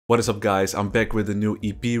What is up guys, I'm back with a new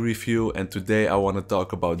EP review and today I want to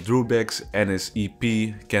talk about Dru Bex and his EP,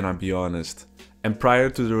 Can I Be Honest. And prior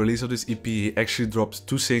to the release of this EP he actually dropped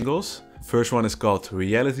two singles. First one is called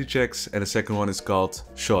Reality Checks and the second one is called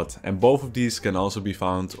Shot, and both of these can also be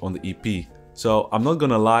found on the EP. So I'm not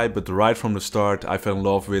gonna lie, but right from the start I fell in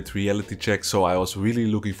love with Reality Checks, so I was really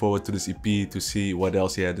looking forward to this EP to see what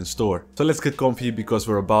else he had in store. So let's get comfy because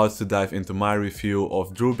we're about to dive into my review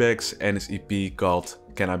of Dru Bex and his EP called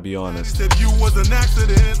Can I Be Honest. If you was an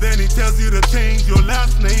accident, then he tells you to change your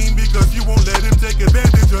last name because you won't let him take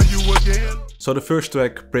advantage of you again. So the first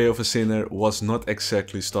track, Prayer of a Sinner, was not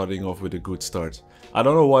exactly starting off with a good start. I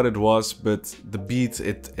don't know what it was, but the beat,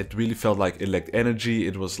 it really felt like it lacked energy.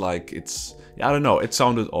 It was like, I don't know, it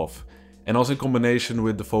sounded off. And also in combination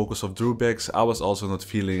with the focus of Dru Bex, I was also not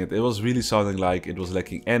feeling it. It was really sounding like it was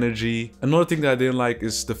lacking energy. Another thing that I didn't like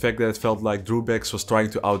is the fact that it felt like Dru Bex was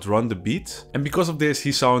trying to outrun the beat. And because of this,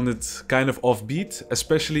 he sounded kind of offbeat,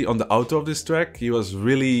 especially on the outro of this track. He was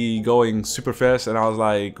really going super fast and I was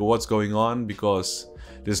like, what's going on? Because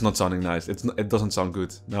this is not sounding nice. It doesn't sound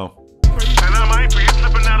good, no. And I might be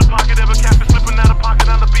slipping out of pocket, ever cap is slipping out of pocket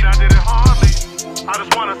on the beat, I did it hardly. I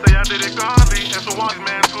just wanna say I did it godly, and so watch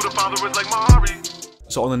man who the father is like Mari.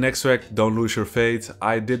 So on the next track, Don't Lose Your Faith,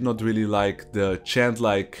 I did not really like the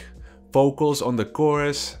chant-like vocals on the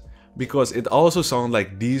chorus, because it also sounded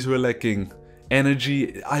like these were lacking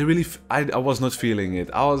energy. I was not feeling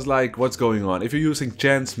it. I was like, what's going on? If you're using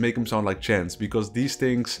chants, make them sound like chants, because these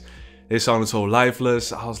things, they sounded so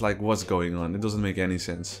lifeless. I was like, what's going on? It doesn't make any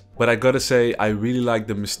sense. But I gotta say, I really like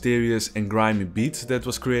the mysterious and grimy beat that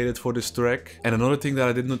was created for this track. And another thing that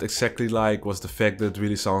I did not exactly like was the fact that it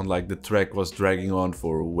really sounded like the track was dragging on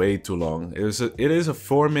for way too long. It is a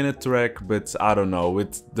 4-minute track, but I don't know,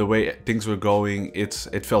 with the way things were going, it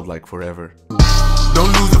felt like forever.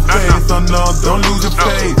 Don't lose your faith, oh no, don't lose your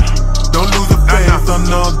faith. Don't lose your faith, oh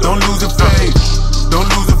no, don't lose your faith. Don't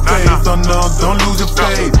lose your faith, oh no, don't lose your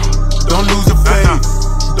faith. Don't lose your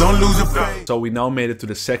faith, don't lose your faith. So we now made it to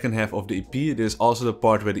the second half of the EP. There's also the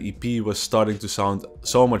part where the EP was starting to sound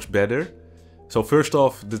so much better. So first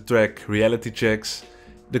off, the track Reality Checks.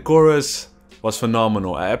 The chorus was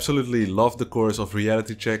phenomenal. I absolutely love the chorus of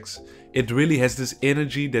Reality Checks. It really has this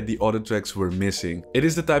energy that the other tracks were missing. It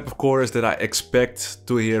is the type of chorus that I expect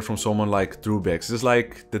to hear from someone like Dru Bex. It's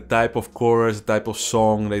like the type of chorus, the type of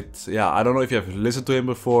song that, yeah, I don't know if you have listened to him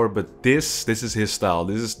before, but this is his style.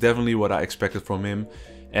 This is definitely what I expected from him.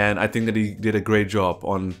 And I think that he did a great job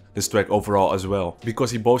on this track overall as well.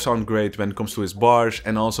 Because he both sound great when it comes to his bars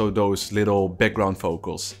and also those little background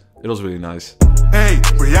vocals. It was really nice. Hey,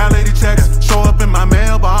 reality checks show up in my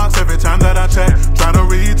mailbox every time that I check. Trying to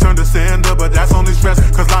return to sender, but that's only stress.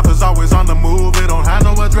 Cause life is always on the move, it don't have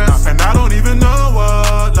no address. And I don't even know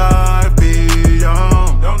what life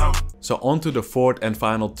beyond. Don't know. So on to the fourth and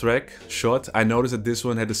final track, Shot. I noticed that this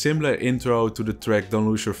one had a similar intro to the track Don't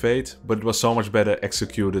Lose Your Faith, but it was so much better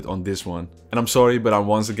executed on this one. And I'm sorry, but I'm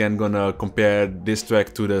once again gonna compare this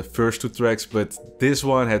track to the first two tracks, but this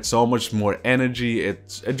one had so much more energy,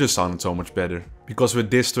 it just sounded so much better. Because with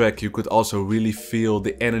this track you could also really feel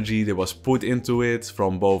the energy that was put into it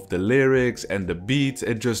from both the lyrics and the beat.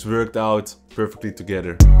 It just worked out perfectly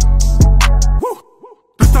together.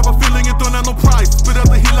 Type of feeling it don't have no price. Spit out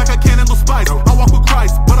the heat like I can't handle spice. I walk with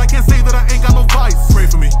Christ, but I can't say that I ain't got no vice. Pray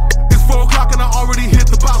for me. It's 4 o'clock and I already hit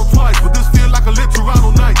the bottle twice. But this feel like a lit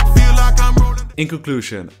Toronto night. Feel like I'm rolling. In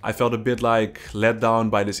conclusion, I felt a bit like let down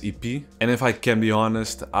by this EP. And if I can be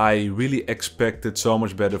honest, I really expected so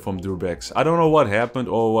much better from Dru Bex. I don't know what happened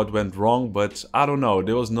or what went wrong, but I don't know.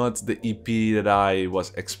 There was not the EP that I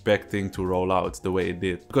was expecting to roll out the way it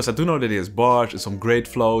did. Because I do know that he has bars and some great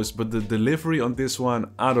flows, but the delivery on this one,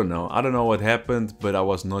 I don't know. I don't know what happened, but I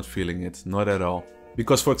was not feeling it, not at all.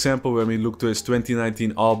 Because for example, when we look to his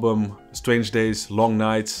 2019 album, Strange Days, Long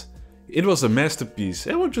Nights, it was a masterpiece.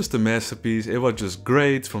 It was just a masterpiece. It was just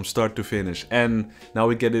great from start to finish. And now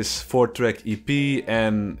we get this 4-track EP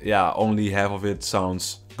and yeah, only half of it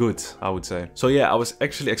sounds good, I would say. So yeah, I was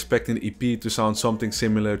actually expecting the EP to sound something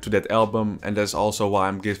similar to that album, and that's also why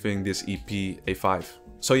I'm giving this EP a 5.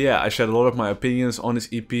 So yeah, I shared a lot of my opinions on this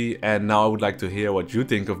EP, and now I would like to hear what you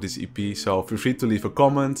think of this EP. So feel free to leave a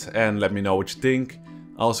comment and let me know what you think.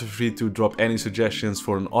 Also feel free to drop any suggestions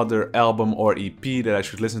for another album or EP that I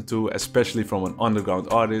should listen to, especially from an underground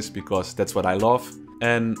artist, because that's what I love.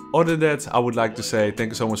 And other than that, I would like to say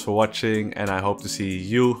thank you so much for watching, and I hope to see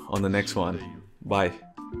you on the next one. Bye.